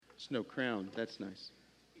There's no crown. That's nice.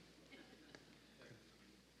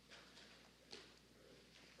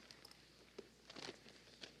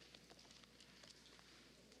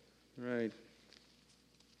 Right.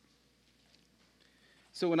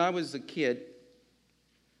 So when I was a kid,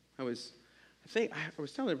 I think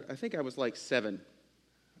I was like 7.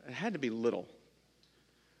 It had to be little.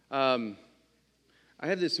 I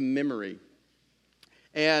had this memory,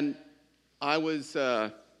 and I was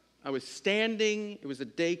standing. It was a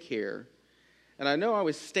daycare, and I know I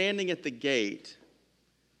was standing at the gate,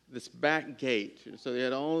 this back gate. So they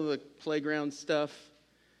had all the playground stuff,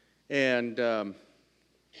 and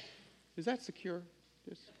is that secure?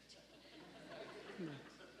 Just,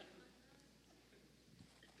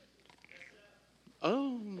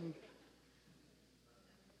 oh,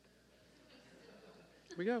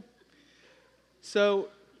 here we go. So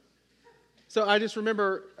I just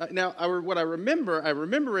remember what I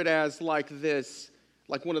remember it as like this,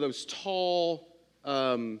 like one of those tall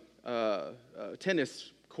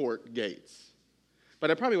tennis court gates. But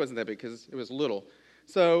it probably wasn't that big because it was little.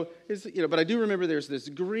 So but I do remember there's this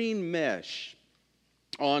green mesh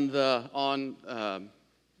on the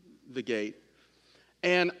gate,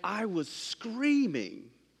 and I was screaming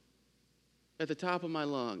at the top of my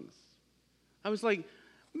lungs. I was like,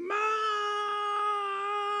 "Mom!"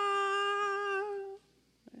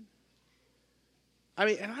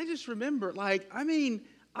 And I just remember,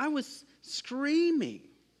 I was screaming.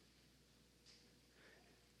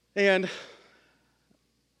 And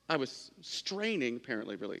I was straining,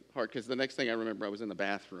 apparently, really hard, because the next thing I remember, I was in the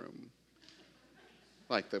bathroom,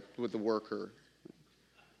 with the worker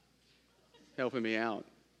helping me out.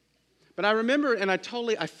 But I remember, and I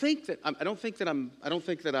don't think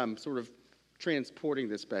that I'm sort of transporting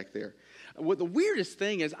this back there. What the weirdest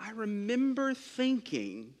thing is, I remember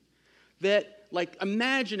thinking that,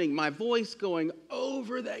 imagining my voice going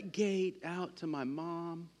over that gate out to my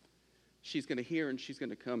mom. She's going to hear and she's going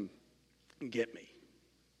to come and get me,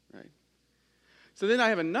 right? So then I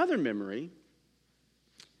have another memory,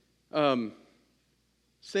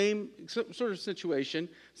 same sort of situation.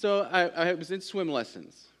 So I was in swim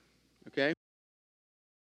lessons, okay?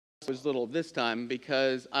 I was little this time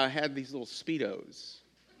because I had these little Speedos.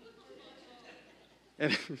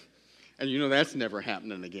 And that's never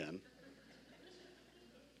happening again.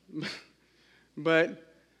 But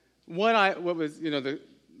what was, the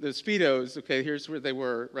Speedos, okay, here's where they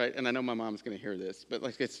were, right? And I know my mom's going to hear this, but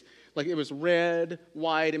it was red,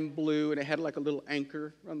 white, and blue, and it had like a little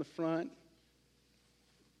anchor on the front.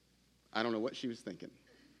 I don't know what she was thinking.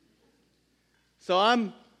 So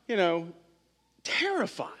I'm,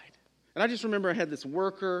 terrified. And I just remember I had this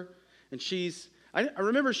worker, and I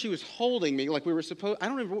remember she was holding me like I don't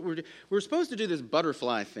remember what we were doing. We were supposed to do this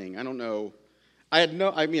butterfly thing. I don't know.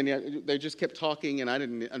 They just kept talking, and I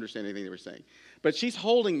didn't understand anything they were saying. But she's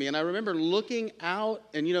holding me, and I remember looking out,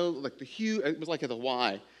 and it was like at the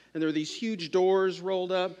Y, and there were these huge doors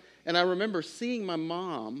rolled up, and I remember seeing my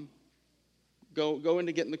mom go in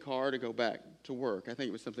to get in the car to go back to work. I think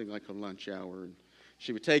it was something like a lunch hour, and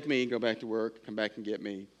she would take me, go back to work, come back and get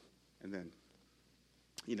me, and then,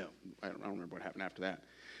 I don't remember what happened after that,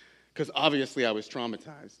 because obviously I was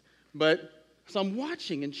traumatized. But so I'm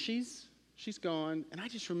watching, and she's gone, and I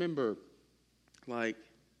just remember,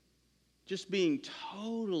 just being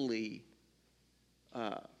totally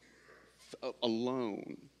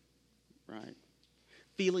alone, right?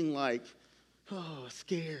 Feeling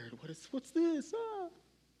scared. What's this?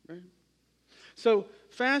 Right? So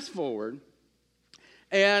fast forward,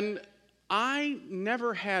 and I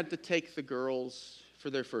never had to take the girls for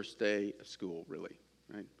their first day of school, really,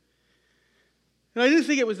 right? And I didn't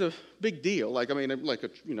think it was a big deal.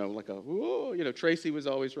 Tracy was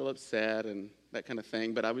always real upset and that kind of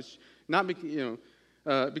thing. But I was not,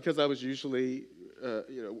 because I was usually,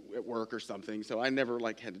 at work or something. So I never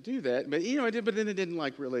had to do that. But I did. But then it didn't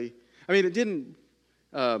really. It didn't.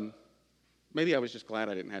 Maybe I was just glad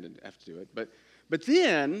I didn't have to do it. But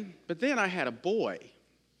then I had a boy.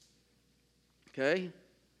 Okay.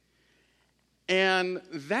 And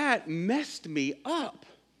that messed me up.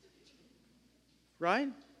 Right?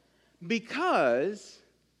 Because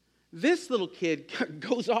this little kid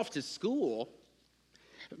goes off to school.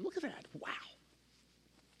 Look at that. Wow.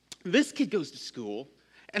 This kid goes to school,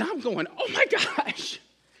 and I'm going, oh my gosh,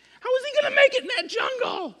 how is he going to make it in that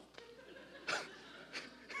jungle?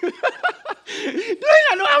 Do they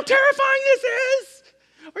not know how terrifying this is?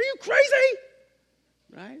 Are you crazy?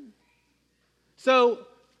 Right? So,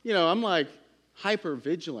 I'm hyper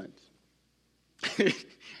vigilant.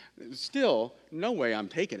 Still, no way I'm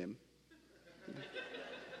taking him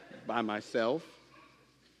by myself,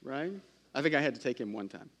 right? I think I had to take him one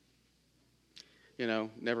time.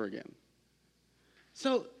 never again.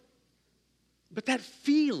 So, but that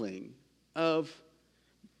feeling of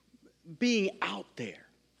being out there,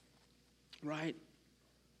 right?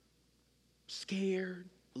 Scared,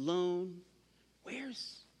 alone.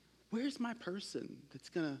 Where's my person that's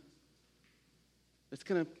gonna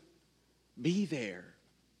be there,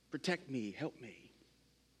 protect me, help me,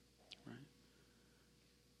 right?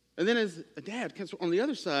 And then as a dad, on the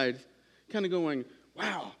other side, kind of going,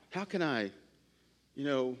 wow, how can I,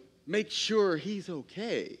 make sure he's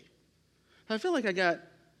okay? I feel like I got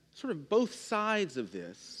sort of both sides of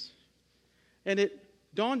this. And it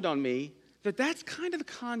dawned on me that that's kind of the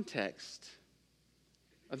context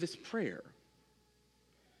of this prayer.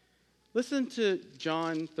 Listen to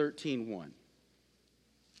John 13:1.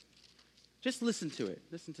 Just listen to it.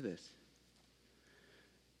 Listen to this.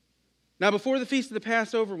 Now, before the feast of the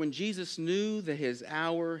Passover, when Jesus knew that his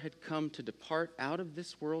hour had come to depart out of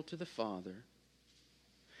this world to the Father,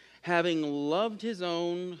 having loved his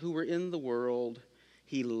own who were in the world,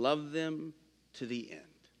 he loved them to the end.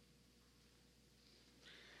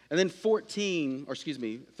 And then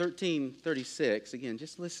 13:36, again,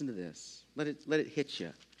 just listen to this. Let it hit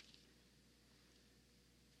you.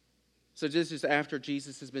 So this is after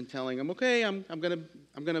Jesus has been telling him, okay, I'm gonna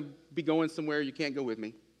be going somewhere, you can't go with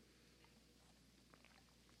me.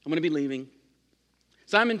 I'm going to be leaving.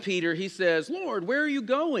 Simon Peter, he says, Lord, where are you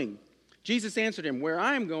going? Jesus answered him, where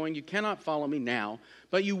I am going, you cannot follow me now,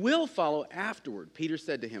 but you will follow afterward. Peter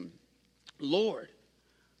said to him, Lord,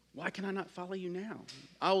 why can I not follow you now?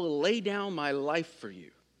 I will lay down my life for you.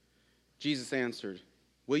 Jesus answered,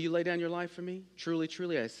 will you lay down your life for me? Truly,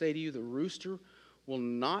 truly, I say to you, the rooster will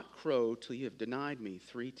not crow till you have denied me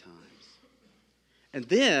 3 times. And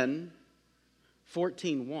then,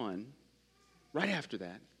 14:1, right after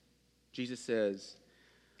that, Jesus says,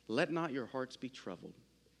 let not your hearts be troubled.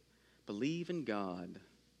 Believe in God.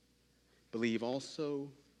 Believe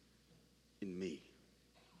also in me.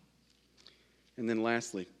 And then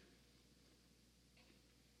lastly,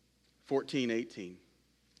 14:18.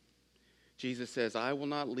 Jesus says, I will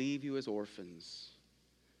not leave you as orphans.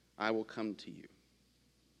 I will come to you.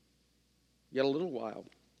 Yet a little while,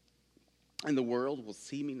 and the world will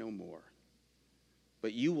see me no more.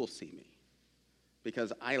 But you will see me.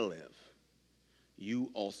 Because I live,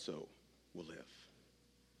 you also will live.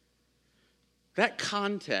 That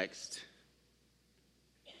context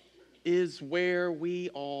is where we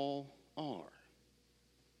all are.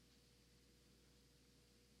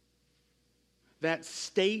 That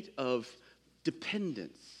state of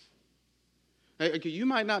dependence. You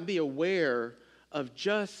might not be aware of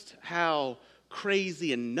just how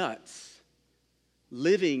crazy and nuts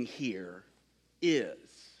living here is.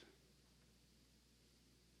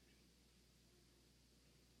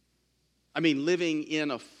 I mean, living in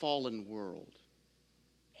a fallen world.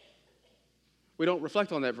 We don't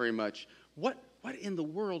reflect on that very much. What in the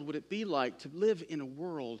world would it be like to live in a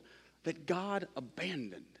world that God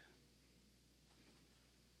abandoned?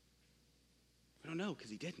 We don't know because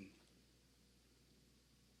he didn't.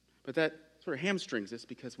 But that sort of hamstrings us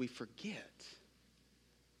because we forget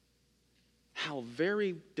how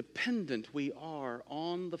very dependent we are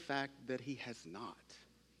on the fact that he has not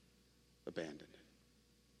abandoned.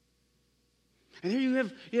 And here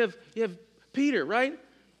you have Peter, right?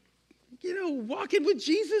 Walking with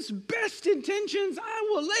Jesus' best intentions. I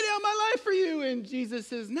will lay down my life for you. And Jesus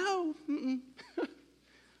says, no,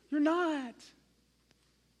 you're not.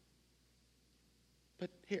 But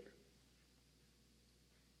here,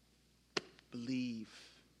 believe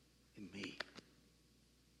in me.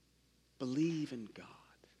 Believe in God.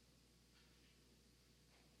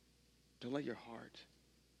 Don't let your heart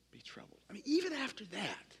be troubled. I mean, even after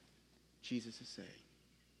that, Jesus is saying,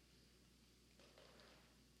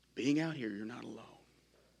 being out here, you're not alone.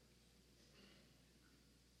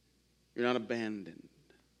 You're not abandoned.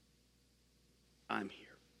 I'm here.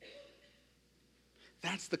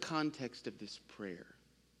 That's the context of this prayer.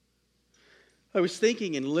 I was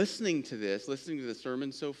thinking and listening to the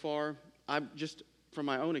sermon so far, I'm just from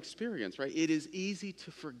my own experience, right? It is easy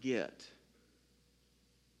to forget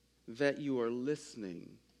that you are listening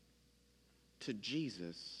to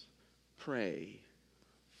Jesus pray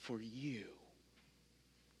for you.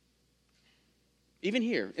 Even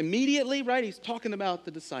here, immediately, right? He's talking about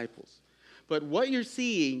the disciples. But what you're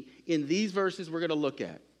seeing in these verses we're going to look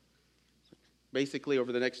at, basically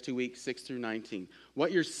over the next 2 weeks, 6 through 19.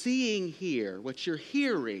 What you're seeing here, what you're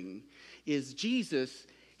hearing, is Jesus,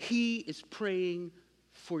 he is praying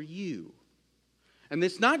for you. And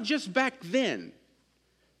it's not just back then.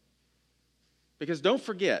 Because don't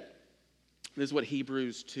forget, this is what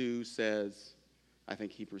Hebrews 2 says, I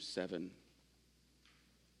think Hebrews 7.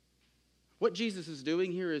 What Jesus is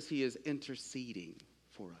doing here is he is interceding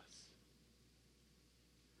for us.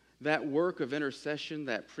 That work of intercession,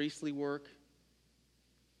 that priestly work,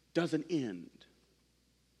 doesn't end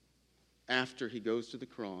after he goes to the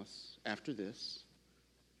cross, after this,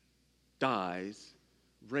 dies,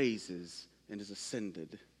 raises, and is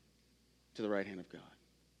ascended to the right hand of God.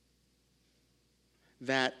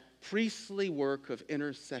 That priestly work of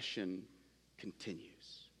intercession continues.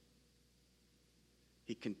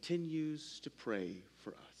 He continues to pray for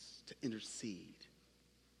us, to intercede.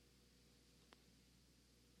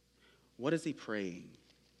 What is he praying?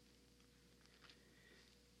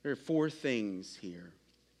 There are 4 things here.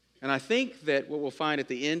 And I think that what we'll find at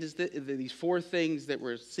the end is that these 4 things that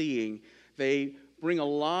we're seeing, they bring a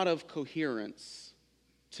lot of coherence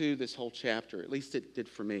to this whole chapter. At least it did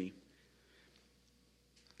for me.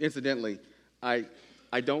 Incidentally, I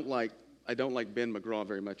don't like Ben McGraw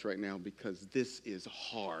very much right now because this is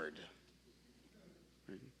hard.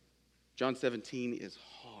 Right? John 17 is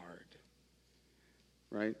hard.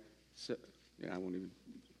 Right? So, I won't even,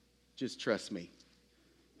 just trust me.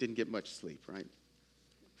 Didn't get much sleep, right?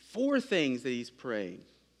 4 things that he's praying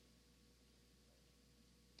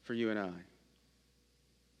for you and I.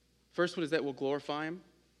 First one is that we'll glorify him.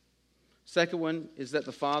 Second one is that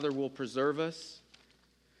the Father will preserve us.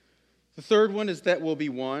 The third one is that we'll be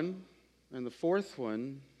one. And the fourth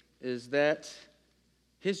one is that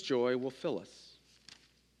his joy will fill us.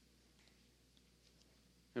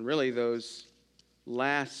 And really, those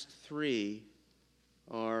last 3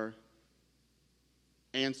 are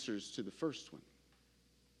answers to the first one.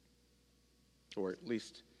 Or at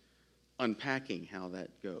least unpacking how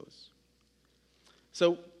that goes.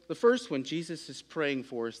 So, the first one, Jesus is praying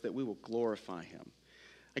for us that we will glorify him.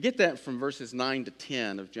 I get that from verses 9 to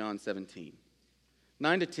 10 of John 17.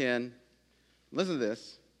 9 to 10, listen to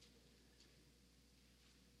this.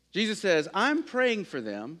 Jesus says, I'm praying for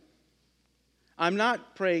them. I'm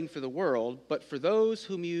not praying for the world, but for those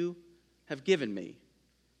whom you have given me,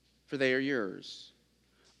 for they are yours.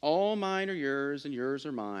 All mine are yours, and yours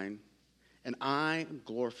are mine, and I am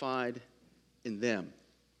glorified in them.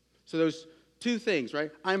 So those 2 things,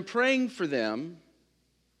 right? I'm praying for them,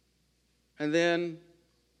 and then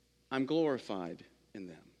I'm glorified in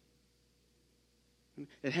them.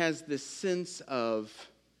 It has this sense of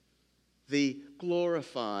the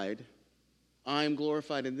glorified, I'm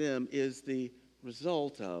glorified in them, is the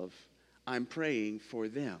result of I'm praying for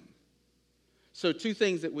them. So 2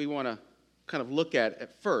 things that we want to kind of look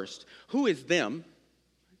at first. Who is them?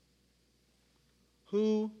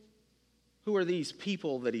 Who are these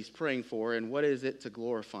people that he's praying for, and what is it to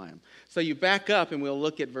glorify him? So you back up and we'll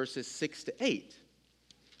look at verses 6 to 8.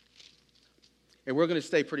 And we're going to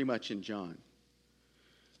stay pretty much in John.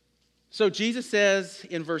 So Jesus says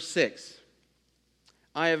in verse 6,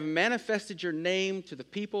 I have manifested your name to the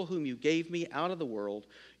people whom you gave me out of the world.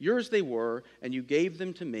 Yours they were, and you gave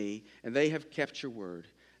them to me, and they have kept your word.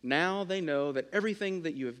 Now they know that everything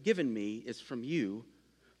that you have given me is from you,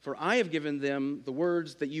 for I have given them the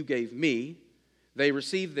words that you gave me. They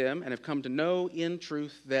received them and have come to know in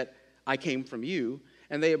truth that I came from you,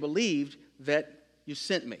 and they have believed that you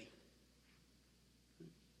sent me.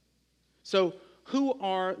 So, who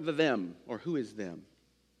are the them, or who is them?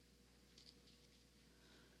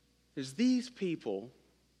 It's these people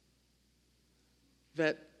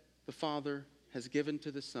that the Father has given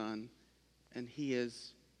to the Son, and he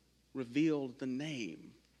has revealed the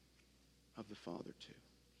name of the Father to.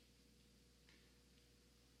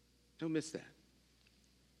 Don't miss that.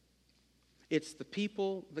 It's the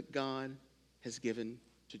people that God has given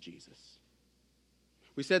to Jesus.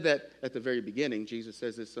 We said that at the very beginning. Jesus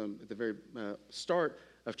says this at the very start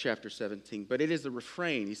of chapter 17, but it is a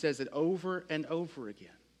refrain. He says it over and over again.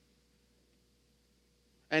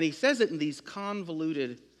 And he says it in these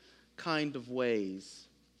convoluted kind of ways.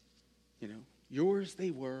 You know, yours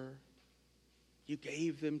they were, you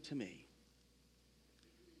gave them to me.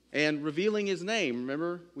 And revealing his name,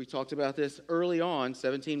 remember, we talked about this early on,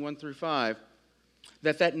 17:1 through 5,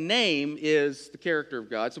 that name is the character of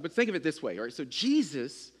God. So, but think of it this way, all right? So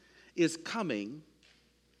Jesus is coming,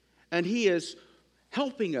 and he is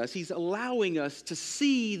helping us. He's allowing us to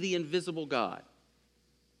see the invisible God.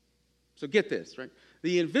 So get this, right?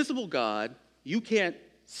 The invisible God, you can't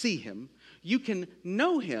see him. You can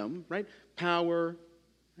know him, right? Power,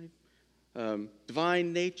 right?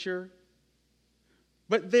 Divine nature.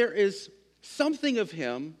 But there is something of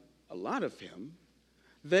him, a lot of him,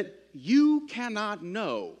 that you cannot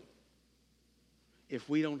know if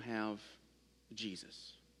we don't have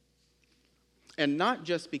Jesus. And not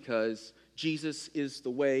just because Jesus is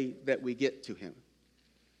the way that we get to him.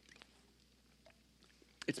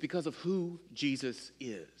 It's because of who Jesus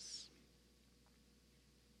is.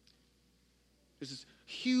 This is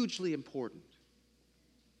hugely important.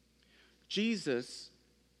 Jesus,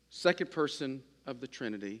 second person of the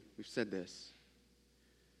Trinity, we've said this,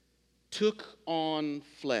 took on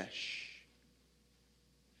flesh.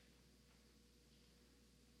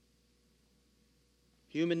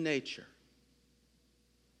 Human nature,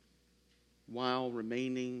 while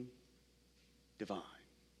remaining divine.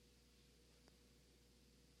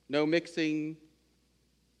 No mixing,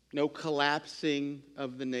 no collapsing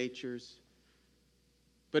of the natures.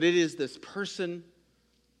 But it is this person,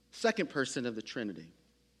 second person of the Trinity.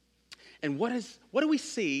 And what do we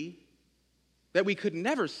see that we could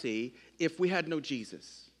never see if we had no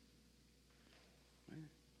Jesus?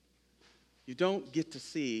 You don't get to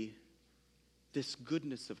see this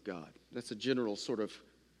goodness of God. That's a general sort of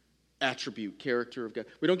attribute, character of God.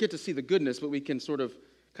 We don't get to see the goodness, but we can sort of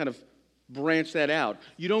kind of branch that out.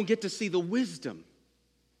 You don't get to see the wisdom.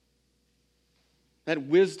 That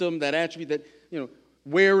wisdom, that attribute, that,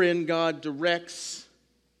 wherein God directs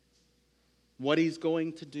what he's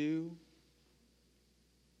going to do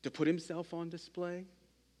to put himself on display.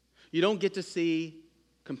 You don't get to see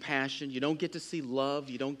compassion. You don't get to see love.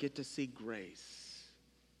 You don't get to see grace.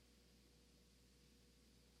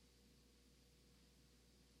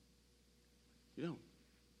 You don't.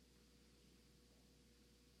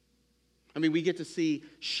 I mean, we get to see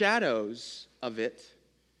shadows of it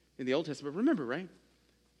in the Old Testament. Remember, right?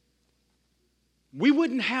 We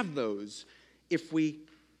wouldn't have those if we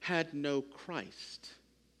had no Christ.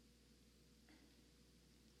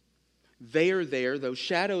 They are there, those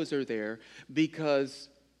shadows are there, because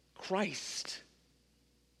Christ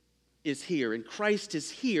is here. And Christ is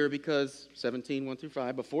here because, 17, 1 through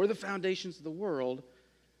 5, before the foundations of the world,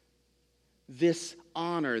 this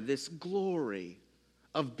honor, this glory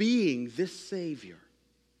of being this Savior,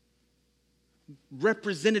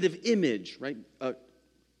 representative image, right,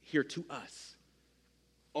 here to us.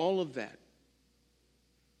 All of that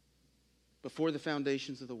before the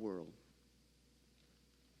foundations of the world.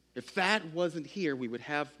 If that wasn't here, we would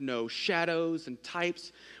have no shadows and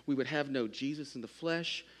types. We would have no Jesus in the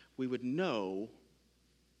flesh. We would know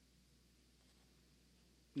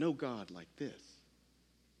no God like this.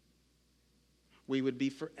 We would be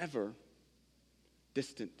forever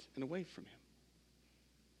distant and away from him.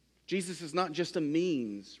 Jesus is not just a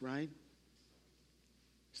means, right?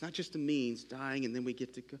 It's not just a means, dying and then we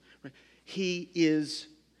get to go. Right? He is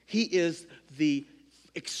the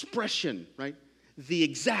expression, right? The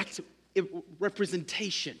exact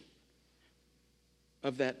representation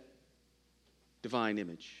of that divine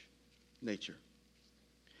image, nature.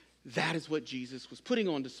 That is what Jesus was putting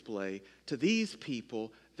on display to these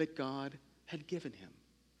people that God had given him.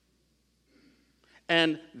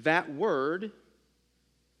 And that word,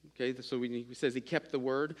 okay, so when he says he kept the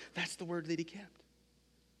word, that's the word that he kept.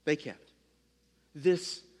 They kept.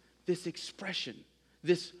 This expression,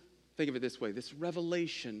 think of it this way, this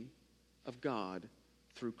revelation of God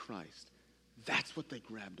through Christ. That's what they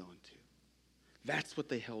grabbed onto. That's what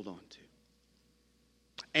they held on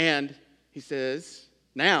to. And he says,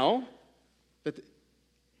 now,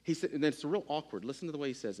 he said, and it's real awkward. Listen to the way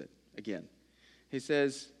he says it again. He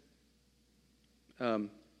says,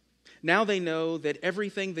 now they know that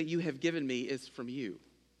everything that you have given me is from you.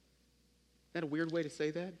 Isn't that a weird way to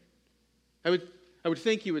say that? I would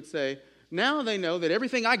think you would say, now they know that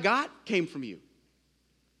everything I got came from you.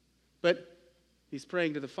 But he's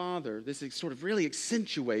praying to the Father. This sort of really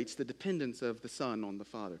accentuates the dependence of the Son on the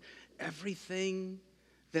Father. Everything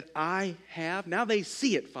that I have, now they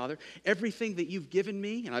see it, Father. Everything that you've given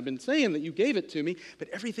me, and I've been saying that you gave it to me, but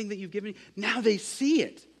everything that you've given me, now they see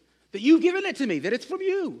it. That you've given it to me, that it's from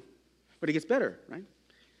you. But it gets better, right?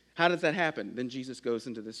 How does that happen? Then Jesus goes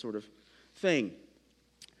into this sort of thing.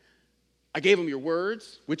 I gave them your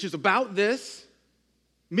words, which is about this,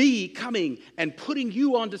 me coming and putting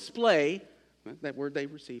you on display, that word they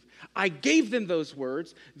received. I gave them those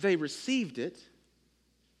words, they received it.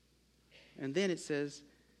 And then it says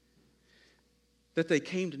that they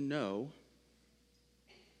came to know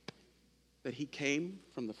that he came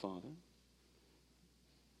from the Father.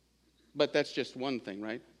 But that's just one thing,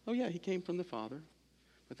 right? Oh yeah, he came from the Father.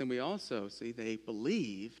 But then we also see they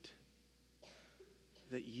believed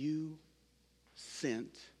that you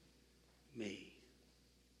sent me.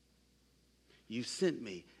 You sent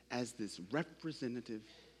me as this representative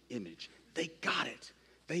image. They got it.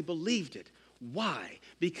 They believed it. Why?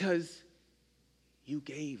 Because you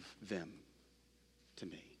gave them to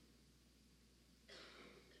me.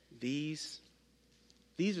 These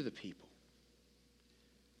are the people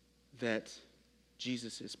that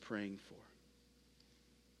Jesus is praying for.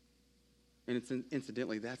 And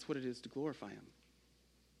incidentally, that's what it is to glorify him.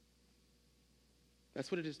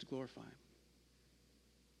 That's what it is to glorify him.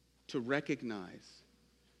 To recognize,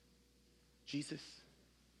 Jesus,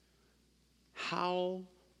 how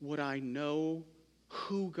would I know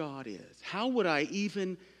who God is? How would I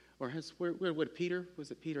even, or where would Peter,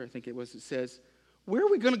 was it Peter? I think it was, it says, where are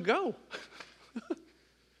we going to go?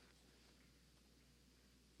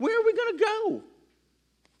 Where are we going to go?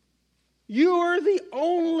 You are the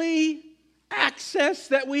only access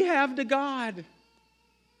that we have to God.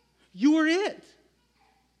 You are it.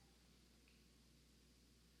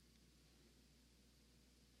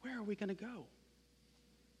 Where are we going to go?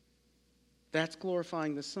 That's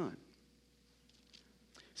glorifying the Son.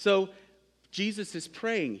 So Jesus is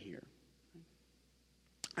praying here.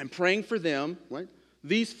 I'm praying for them, right?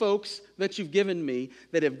 These folks that you've given me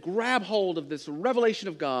that have grabbed hold of this revelation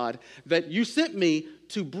of God that you sent me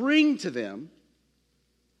to bring to them.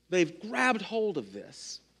 They've grabbed hold of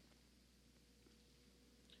this.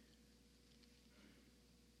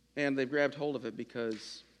 And they've grabbed hold of it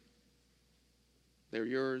because they're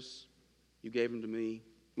yours. You gave them to me.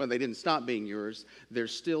 Well, they didn't stop being yours. They're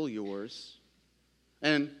still yours.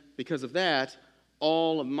 And because of that,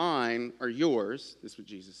 all of mine are yours. This is what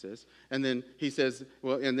Jesus says. And then he says,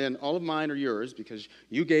 well, and then all of mine are yours because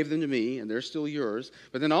you gave them to me and they're still yours.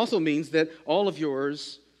 But then also means that all of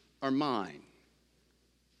yours are mine.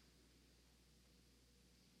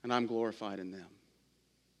 And I'm glorified in them.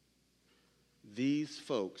 These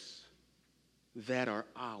folks that are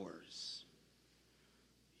ours,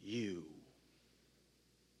 you.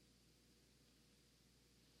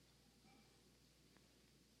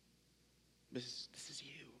 This is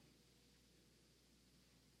you.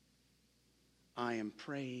 I am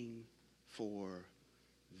praying for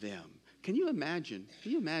them. Can you imagine?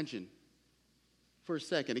 Can you imagine for a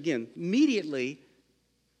second? Again, immediately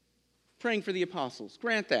praying for the apostles.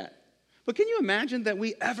 Grant that. But can you imagine that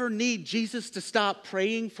we ever need Jesus to stop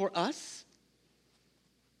praying for us?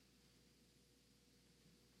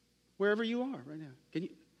 Wherever you are right now.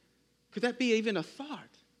 Could that be even a thought?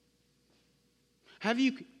 Have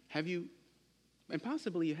you, and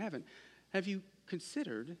possibly you haven't, have you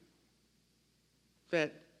considered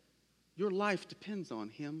that your life depends on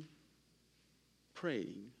him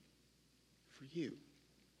praying for you?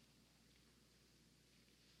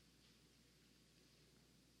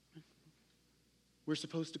 We're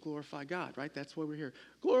supposed to glorify God, right? That's why we're here.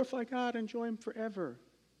 Glorify God, enjoy him forever.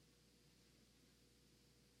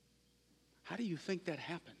 How do you think that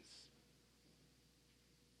happens?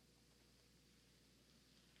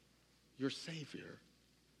 Your Savior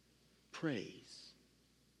prays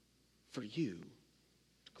for you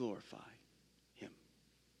to glorify him.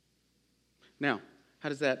 Now, how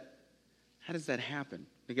does that happen?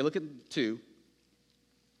 Okay, look at two.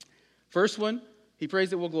 First one, he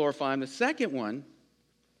prays that we'll glorify him. The second one,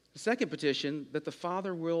 the second petition, that the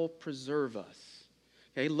Father will preserve us.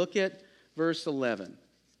 Okay, look at verse 11.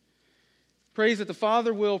 Prays that the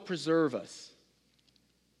Father will preserve us.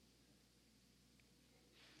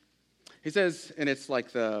 He says, and it's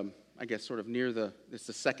like I guess sort of it's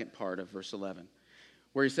the second part of verse 11,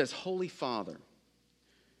 where he says, Holy Father.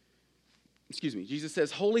 Jesus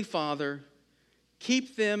says, Holy Father,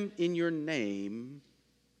 keep them in your name,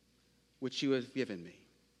 which you have given me.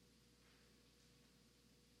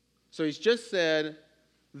 So he's just said,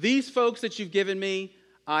 these folks that you've given me,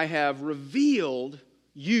 I have revealed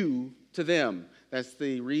you to them. That's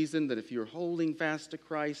the reason that if you're holding fast to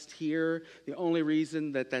Christ here, the only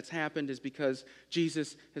reason that that's happened is because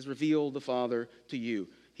Jesus has revealed the Father to you.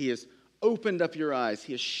 He has opened up your eyes.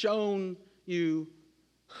 He has shown you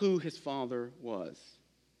who his Father was.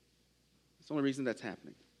 That's the only reason that's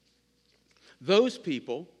happening. Those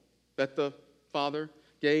people that the Father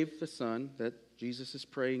gave the Son, that Jesus is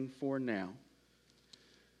praying for now,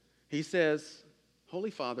 he says,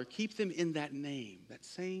 Holy Father, keep them in that name, that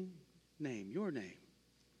same name, your name,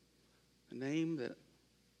 a name that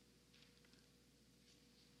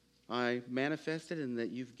I manifested and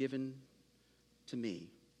that you've given to me.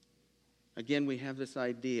 Again, we have this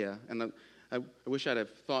idea, and I wish I'd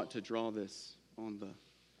have thought to draw this on the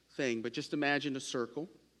thing, but just imagine a circle,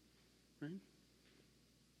 right?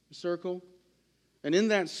 A circle, and in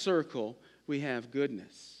that circle, we have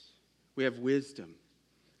goodness, we have wisdom,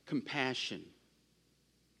 compassion,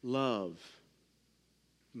 love,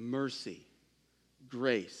 mercy,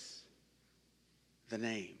 grace, the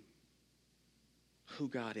name, who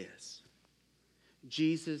God is.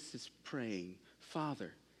 Jesus is praying,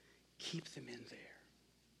 Father, keep them in there.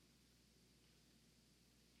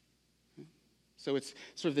 So it's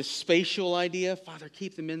sort of this spatial idea. Father,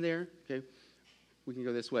 keep them in there. Okay, we can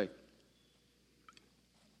go this way.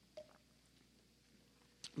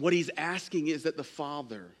 What he's asking is that the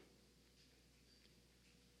Father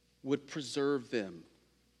would preserve them,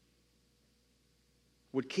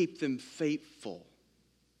 would keep them faithful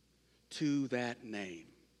to that name.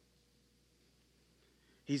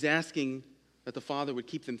 He's asking that the Father would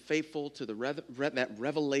keep them faithful to that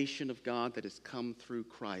revelation of God that has come through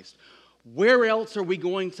Christ. Where else are we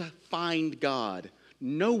going to find God?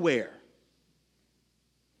 Nowhere.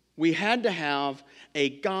 We had to have a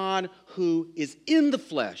God who is in the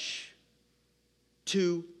flesh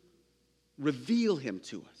to reveal him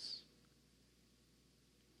to us.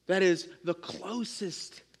 That is the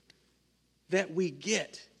closest that we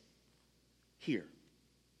get here.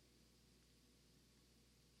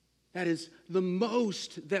 That is the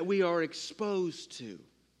most that we are exposed to,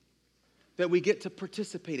 that we get to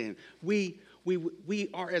participate in. We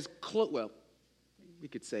are as close, well, we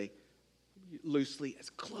could say loosely, as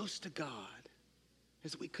close to God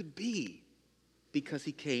as we could be because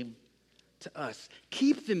he came to us.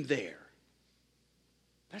 Keep them there.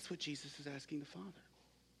 That's what Jesus is asking the Father.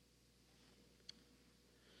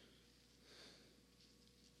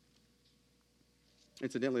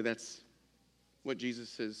 Incidentally, that's what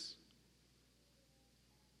Jesus has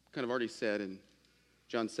kind of already said in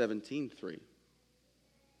John 17:3.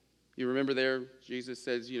 You remember there, Jesus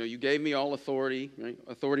says, you gave me all authority, right?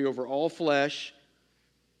 Authority over all flesh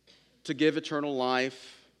to give eternal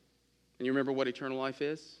life. And you remember what eternal life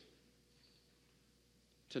is?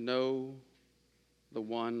 To know the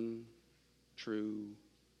one true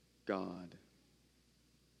God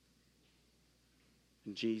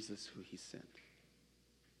and Jesus who he sent.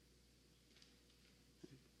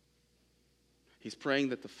 He's praying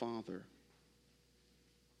that the Father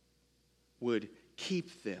would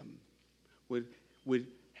keep them, would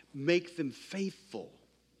make them faithful,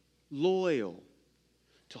 loyal,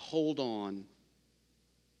 to hold on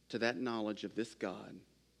to that knowledge of this God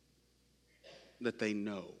that they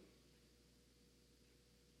know,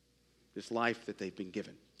 this life that they've been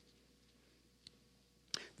given.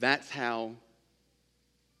 That's how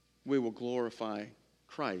we will glorify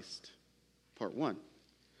Christ, part 1.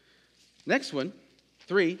 Next one,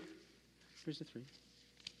 3. Here's the 3.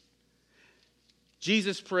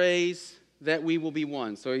 Jesus prays that we will be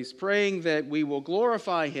one. So he's praying that we will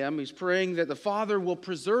glorify him. He's praying that the Father will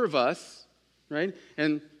preserve us, right?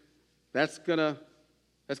 And that's gonna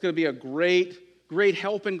be a great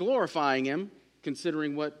help in glorifying him,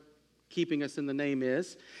 considering what keeping us in the name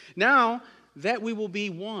is. Now that we will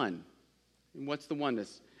be one. And what's the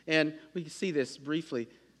oneness? And we can see this briefly.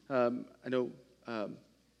 I know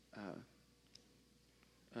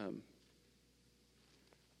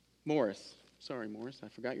Morris. Sorry, Morris. I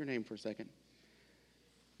forgot your name for a second.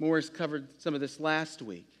 Morris covered some of this last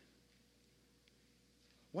week.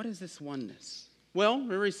 What is this oneness? Well,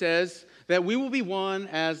 remember he says that we will be one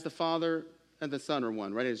as the Father and the Son are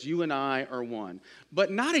one, right? As you and I are one.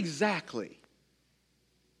 But not exactly.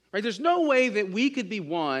 Right? There's no way that we could be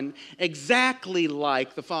one exactly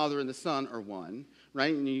like the Father and the Son are one,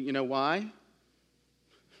 right? And you know why?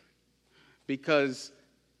 Because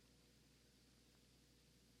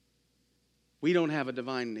we don't have a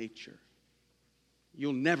divine nature.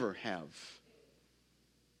 You'll never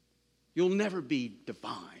be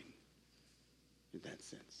divine in that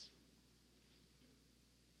sense.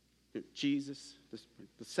 Jesus,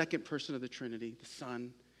 the second person of the Trinity, the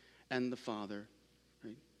Son and the Father,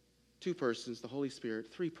 right? 2 persons, the Holy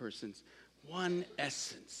Spirit, 3 persons, one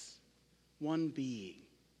essence, one being.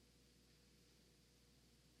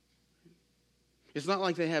 It's not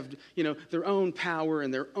like they have, their own power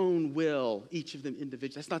and their own will, each of them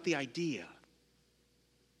individually. That's not the idea.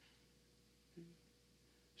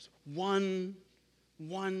 There's one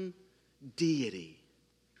deity,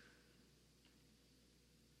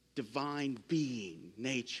 divine being,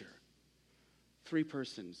 nature. 3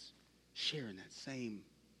 persons sharing that same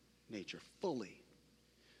nature fully.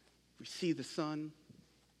 We see the Son,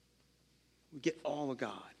 we get all of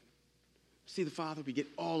God. See the Father, we get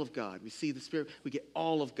all of God. We see the Spirit, we get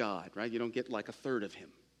all of God, right? You don't get like a third of him.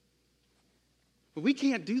 But we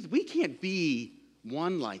can't be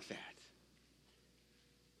one like that.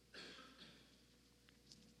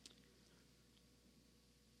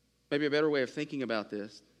 Maybe a better way of thinking about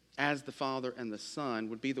this, as the Father and the Son,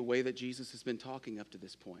 would be the way that Jesus has been talking up to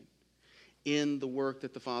this point in the work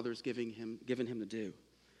that the Father has given him to do.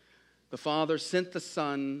 The Father sent the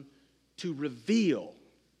Son to reveal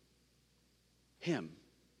him.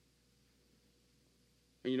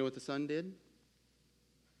 And you know what the Son did?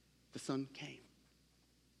 The Son came.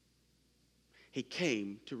 He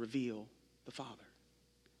came to reveal the Father.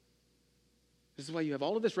 This is why you have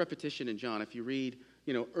all of this repetition in John. If you read,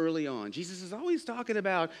 early on, Jesus is always talking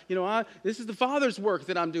about, this is the Father's work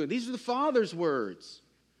that I'm doing. These are the Father's words,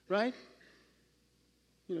 right?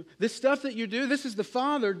 This stuff that you do, this is the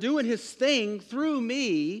Father doing his thing through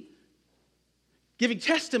me, giving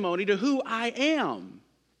testimony to who I am.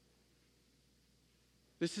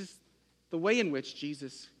 This is the way in which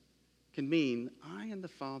Jesus can mean, I and the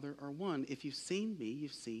Father are one. If you've seen me,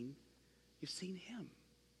 you've seen him.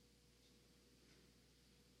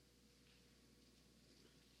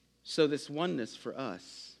 So this oneness for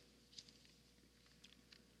us,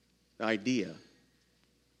 the idea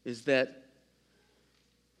is that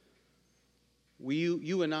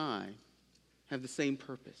you and I have the same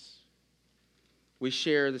purpose. We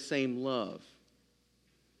share the same love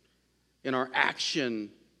in our action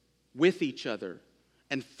with each other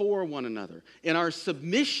and for one another, in our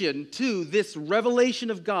submission to this revelation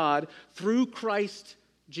of God through Christ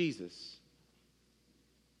Jesus.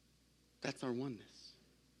 That's our oneness.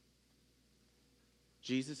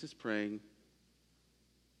 Jesus is praying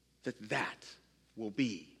that will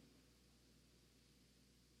be.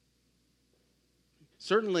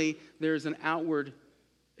 Certainly, there's an outward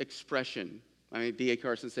expression. D.A.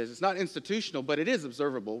 Carson says it's not institutional, but it is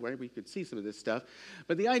observable, right? We could see some of this stuff.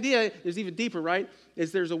 But the idea is even deeper, right?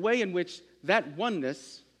 Is there's a way in which that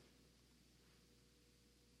oneness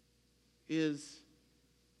is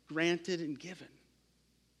granted and given.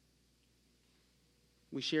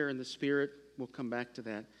 We share in the Spirit. We'll come back to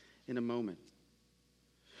that in a moment.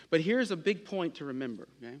 But here's a big point to remember,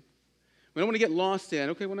 okay? We don't want to get lost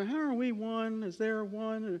in, how are we one? Is there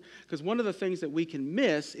one? Because one of the things that we can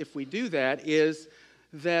miss if we do that is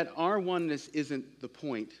that our oneness isn't the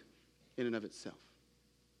point in and of itself.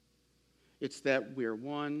 It's that we're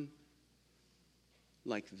one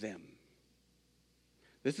like them.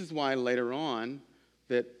 This is why later on,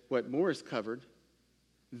 that what Morris covered,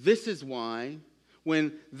 this is why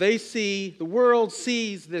when the world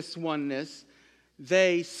sees this oneness,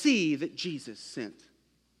 they see that Jesus sent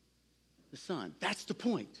the Son. That's the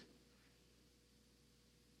point.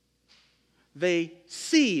 The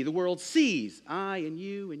world sees I and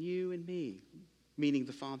you and me, meaning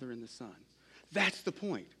the Father and the Son. That's the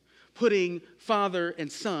point. Putting Father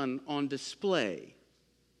and Son on display.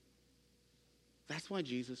 That's why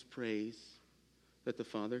Jesus prays that the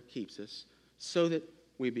Father keeps us so that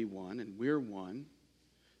we be one and we're one,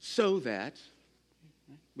 so that,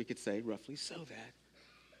 we could say roughly, so that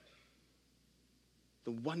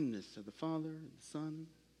the oneness of the Father and the Son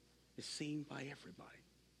is seen by everybody.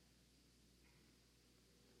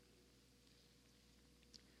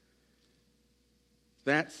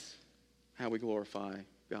 That's how we glorify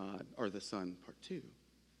God, or the Son, part 2.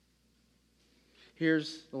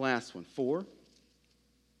 Here's the last one, 4.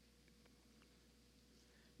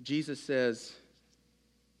 Jesus says,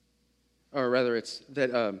 or rather it's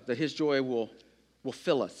that his joy will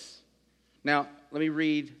fill us. Now, let me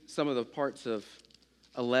read some of the parts of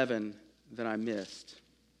 11 that I missed.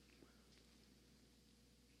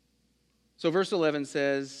 So verse 11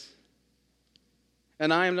 says,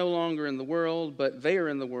 and I am no longer in the world, but they are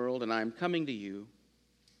in the world, and I am coming to you.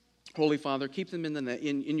 Holy Father, keep them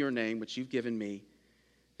in your name, which you've given me,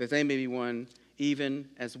 that they may be one, even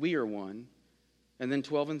as we are one. And then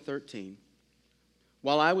 12 and 13.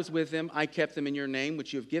 While I was with them, I kept them in your name,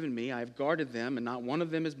 which you have given me. I have guarded them, and not one of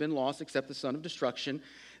them has been lost except the son of destruction,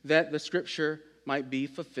 that the scripture might be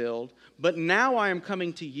fulfilled. But now I am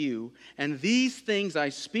coming to you, and these things I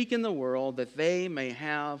speak in the world, that they may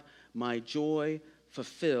have my joy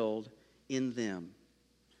fulfilled in them.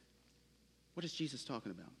 What is Jesus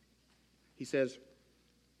talking about? He says,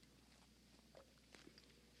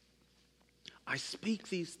 I speak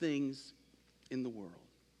these things in the world.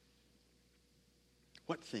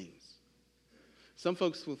 What things? Some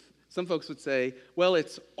folks would say, well,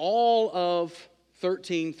 it's all of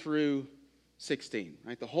 13 through 16,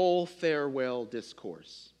 right? The whole farewell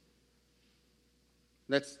discourse.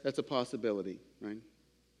 That's a possibility, right?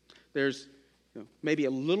 There's maybe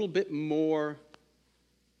a little bit more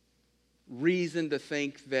reason to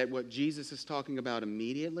think that what Jesus is talking about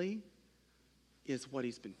immediately is what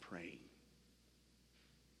he's been praying.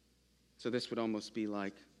 So this would almost be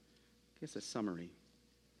like, I guess, a summary.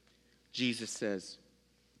 Jesus says,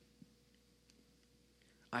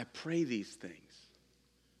 I pray these things.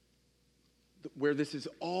 Where this is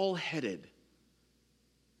all headed,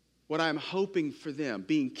 what I'm hoping for them,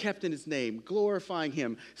 being kept in his name, glorifying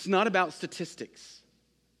him, it's not about statistics.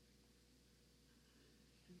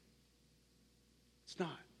 It's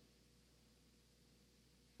not.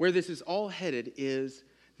 Where this is all headed is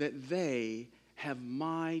that they have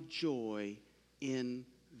my joy in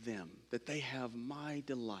them, that they have my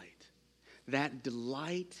delight. That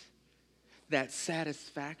delight, that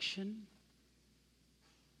satisfaction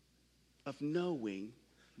of knowing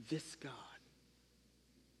this God,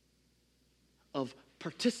 of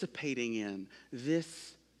participating in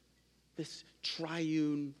this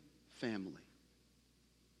triune family,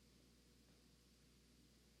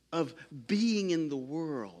 of being in the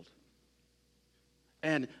world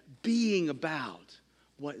and being about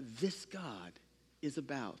what this God is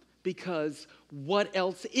about. Because what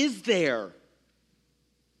else is there?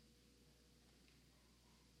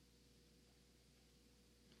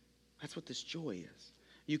 That's what this joy is.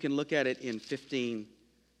 You can look at it in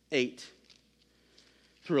 15:8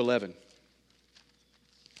 through 11.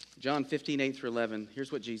 John 15:8 through 11.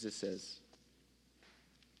 Here's what Jesus says.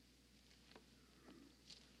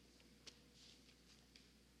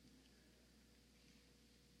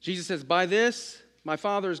 Jesus says, "By this my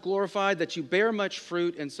Father is glorified, that you bear much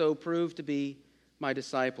fruit and so prove to be my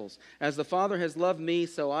disciples. As the Father has loved me,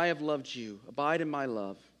 so I have loved you. Abide in my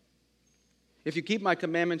love. If you keep my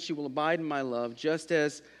commandments, you will abide in my love, just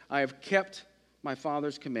as I have kept my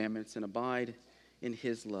Father's commandments and abide in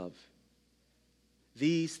his love.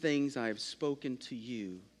 These things I have spoken to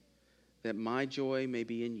you, that my joy may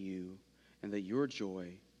be in you, and that your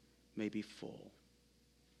joy may be full."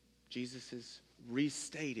 Jesus is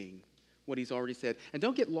restating what he's already said. And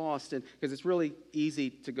don't get lost in, because it's really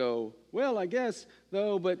easy to go, well, I guess,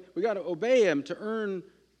 though, but we got to obey him to earn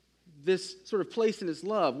this sort of place in his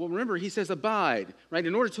love. Well, remember, he says abide, right?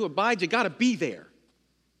 In order to abide, you got to be there.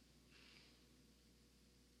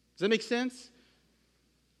 Does that make sense?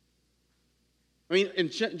 I mean, in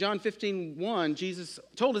John 15:1, Jesus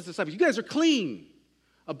told his disciples, you guys are clean.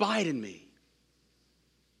 Abide in me.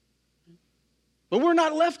 But we're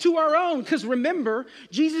not left to our own, because remember,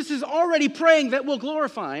 Jesus is already praying that we'll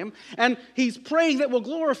glorify him, and he's praying that we'll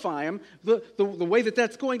glorify him. The way that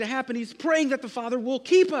that's going to happen, he's praying that the Father will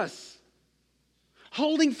keep us,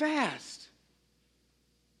 holding fast.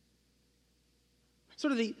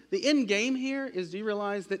 Sort of the end game here is, do you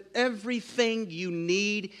realize that everything you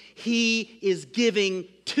need, he is giving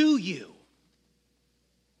to you?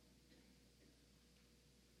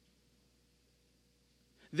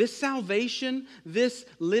 This salvation, this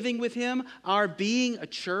living with him, our being a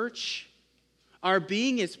church, our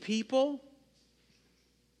being his people,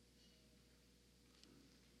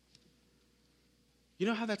 you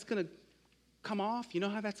know how that's going to come off? You know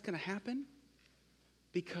how that's going to happen?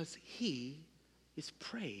 Because he is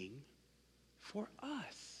praying for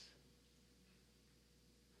us.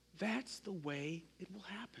 That's the way it will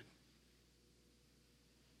happen.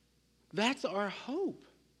 That's our hope.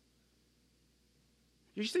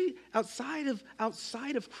 You see, outside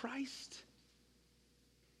of Christ,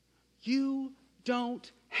 you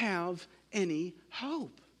don't have any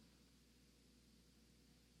hope.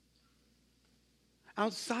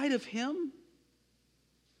 Outside of him,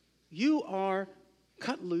 you are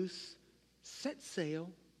cut loose, set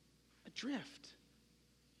sail, adrift.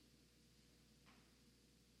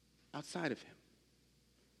 Outside of him.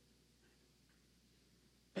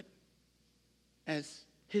 But as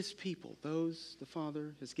his people, those the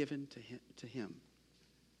Father has given to him,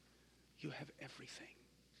 you have everything.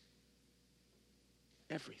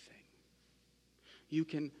 Everything. You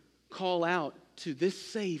can call out to this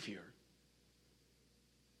Savior.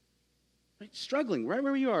 Right? Struggling right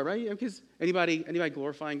where you are, right? Because anybody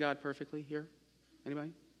glorifying God perfectly here?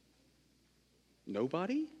 Anybody?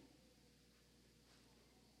 Nobody?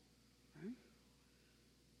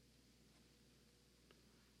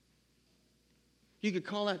 You could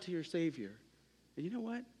call out to your Savior. And you know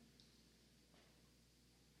what?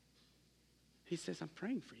 He says, I'm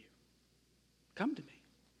praying for you. Come to me.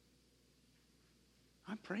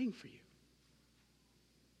 I'm praying for you.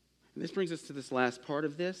 And this brings us to this last part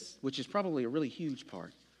of this, which is probably a really huge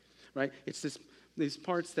part, right? It's these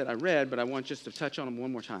parts that I read, but I want just to touch on them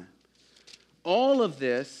one more time. All of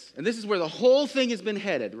this, and this is where the whole thing has been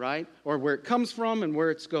headed, right? Or where it comes from and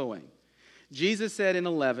where it's going. Jesus said in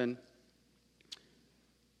 11,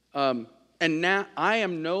 and now I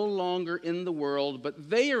am no longer in the world, but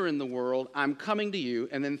they are in the world. I'm coming to you.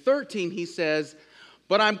 And then 13, he says,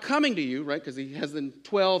 but I'm coming to you, right? Because he has in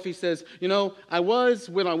 12, he says, when I was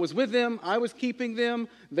with them, I was keeping them.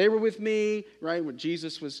 They were with me, right? When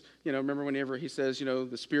Jesus was, remember whenever he says,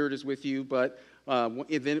 the Spirit is with you, but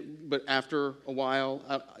after a while,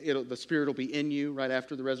 the Spirit will be in you right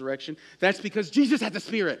after the resurrection. That's because Jesus had the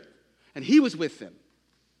Spirit, and he was with them.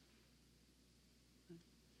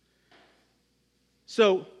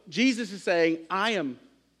 So Jesus is saying, I'm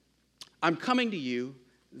coming to you.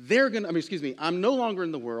 I'm no longer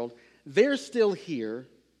in the world. They're still here.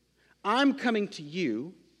 I'm coming to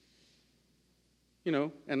you,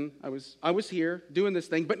 and I was here doing this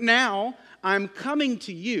thing, but now I'm coming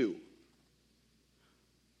to you.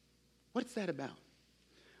 What's that about?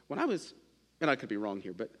 When I was, and I could be wrong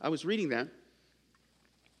here, but I was reading that,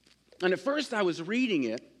 and at first I was reading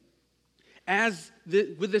it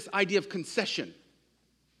with this idea of concession,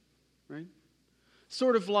 right?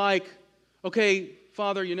 Sort of like, okay,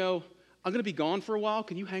 Father, I'm going to be gone for a while.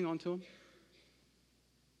 Can you hang on to him?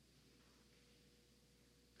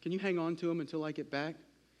 Can you hang on to him until I get back?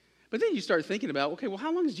 But then you start thinking about, okay, well,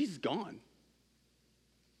 how long is Jesus gone?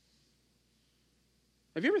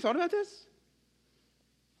 Have you ever thought about this?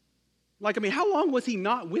 How long was he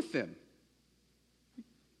not with them?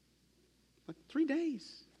 3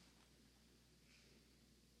 days.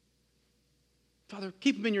 Father,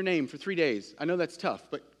 keep him in your name for 3 days. I know that's tough,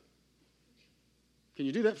 but can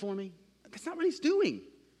you do that for me? That's not what he's doing.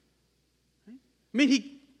 Right?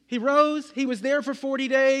 He rose, he was there for 40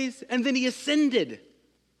 days, and then he ascended.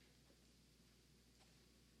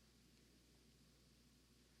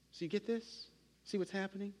 So you get this? See what's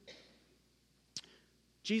happening?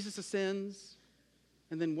 Jesus ascends,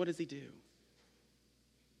 and then what does he do?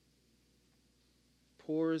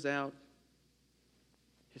 Pours out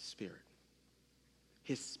his Spirit.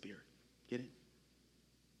 His Spirit. Get it?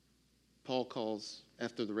 Paul calls,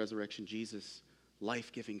 after the resurrection, Jesus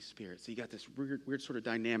life-giving Spirit. So you got this weird sort of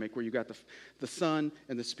dynamic where you got the Son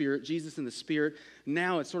and the Spirit, Jesus and the Spirit.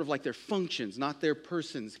 Now it's sort of like their functions, not their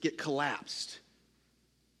persons, get collapsed.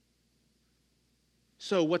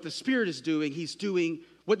 So what the Spirit is doing,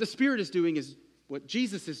 what the Spirit is doing is what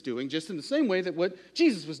Jesus is doing, just in the same way that what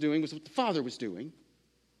Jesus was doing was what the Father was doing.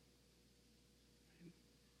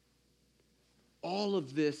 All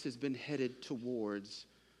of this has been headed towards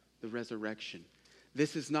the resurrection.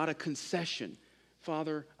 This is not a concession.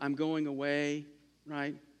 Father, I'm going away,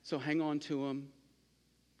 right? So hang on to him.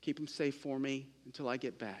 Keep him safe for me until I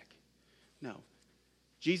get back. No.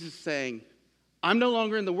 Jesus is saying, I'm no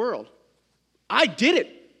longer in the world. I did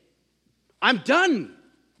it. I'm done.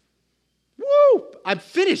 Woo! I'm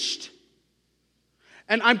finished.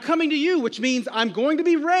 And I'm coming to you, which means I'm going to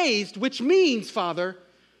be raised, which means, Father,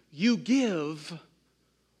 you give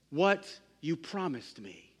what you promised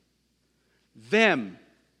me. Them.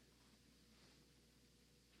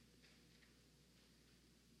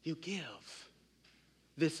 You give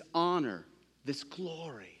this honor, this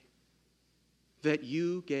glory that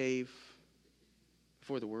you gave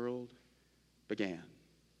before the world began.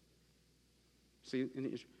 See,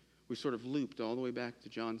 we sort of looped all the way back to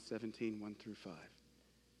John 17, 1 through 5.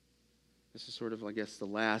 This is sort of, I guess, the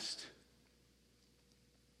last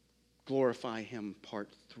glorify him part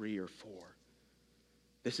 3 or 4.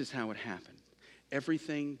 This is how it happened.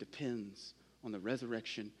 Everything depends on the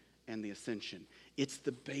resurrection and the ascension. It's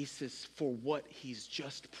the basis for what he's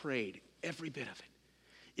just prayed. Every bit of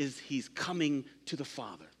it is he's coming to the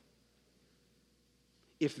Father.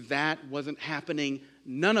 If that wasn't happening,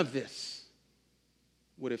 none of this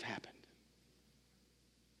would have happened.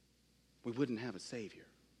 We wouldn't have a Savior.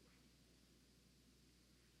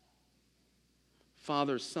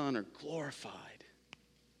 Father, Son are glorified.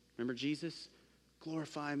 Remember Jesus?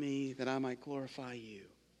 Glorify me that I might glorify you.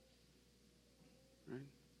 Right?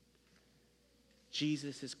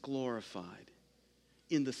 Jesus is glorified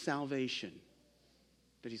in the salvation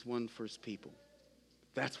that he's won for his people.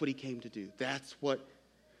 That's what he came to do. That's what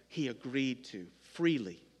he agreed to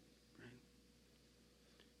freely. Right?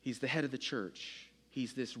 He's the head of the church.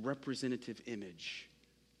 He's this representative image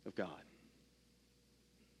of God.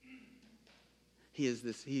 He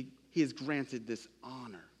is granted this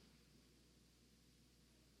honor.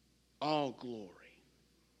 All glory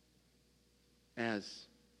as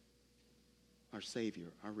our Savior,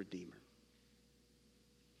 our Redeemer.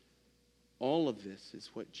 All of this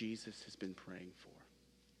is what Jesus has been praying for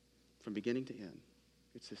from beginning to end.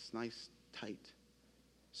 It's this nice, tight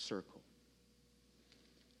circle.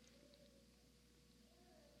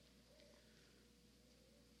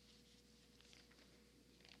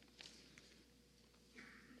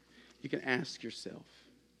 You can ask yourself,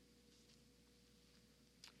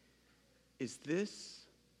 is this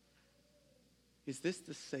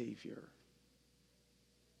the Savior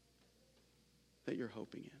that you're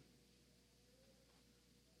hoping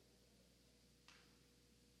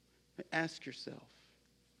in? Ask yourself,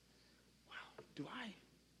 wow, do I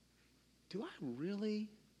really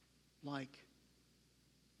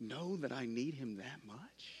know that I need him that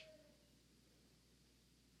much?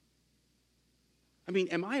 I mean,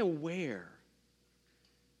 am I aware?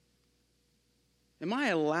 Am I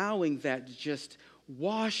allowing that to just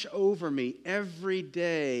wash over me every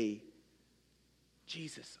day?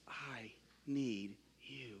 Jesus, I need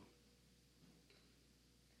you.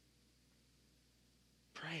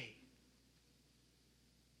 Pray.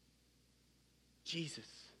 Jesus,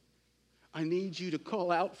 I need you to call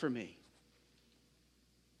out for me.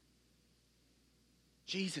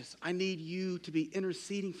 Jesus, I need you to be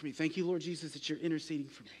interceding for me. Thank you, Lord Jesus, that you're interceding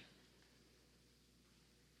for me.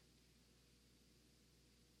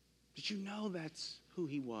 Did you know that's who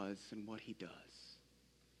he was and what he does?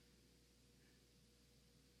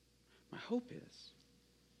 My hope is,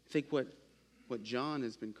 I think what John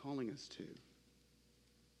has been calling us to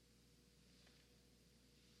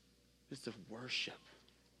is to worship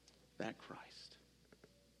that Christ.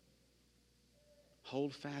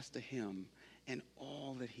 Hold fast to him and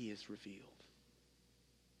all that he has revealed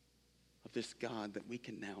of this God that we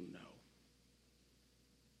can now know,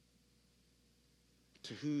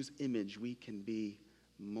 to whose image we can be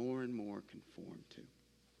more and more conformed to.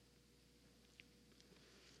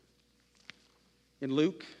 In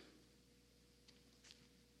Luke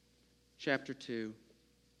chapter 2,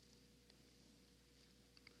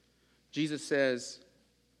 Jesus says,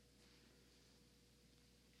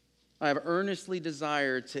 I have earnestly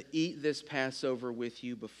desired to eat this Passover with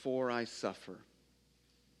you before I suffer.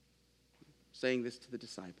 Saying this to the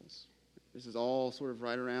disciples. This is all sort of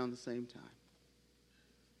right around the same time.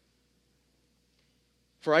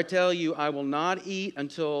 For I tell you, I will not eat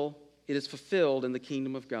until it is fulfilled in the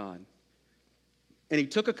kingdom of God. And he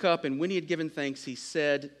took a cup, and when he had given thanks, he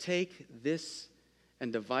said, take this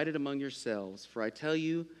and divide it among yourselves. For I tell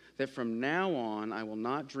you that from now on I will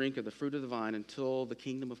not drink of the fruit of the vine until the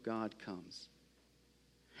kingdom of God comes.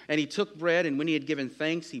 And he took bread, and when he had given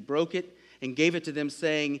thanks, he broke it and gave it to them,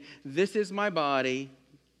 saying, this is my body,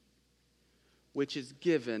 which is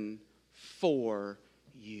given for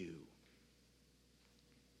you.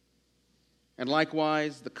 And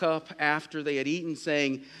likewise, the cup after they had eaten,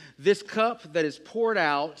 saying, this cup that is poured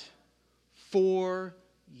out for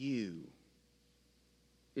you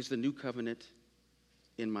is the new covenant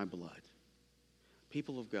in my blood.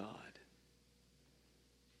 People of God,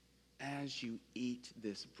 as you eat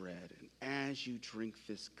this bread and as you drink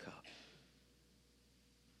this cup,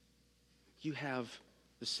 you have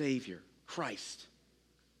the Savior, Christ,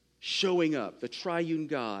 showing up, the triune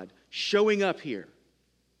God, showing up here.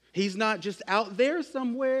 He's not just out there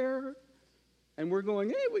somewhere, and we're going,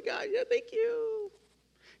 hey, we got you, thank you.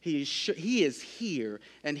 He is here,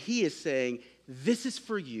 and he is saying, this is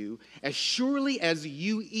for you. As surely as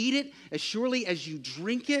you eat it, as surely as you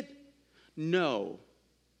drink it, know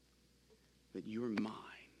that you're mine,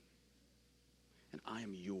 and I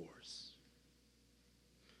am yours.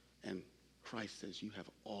 And Christ says, you have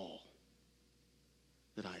all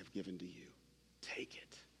that I have given to you. Take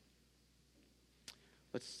it.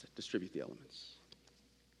 Let's distribute the elements.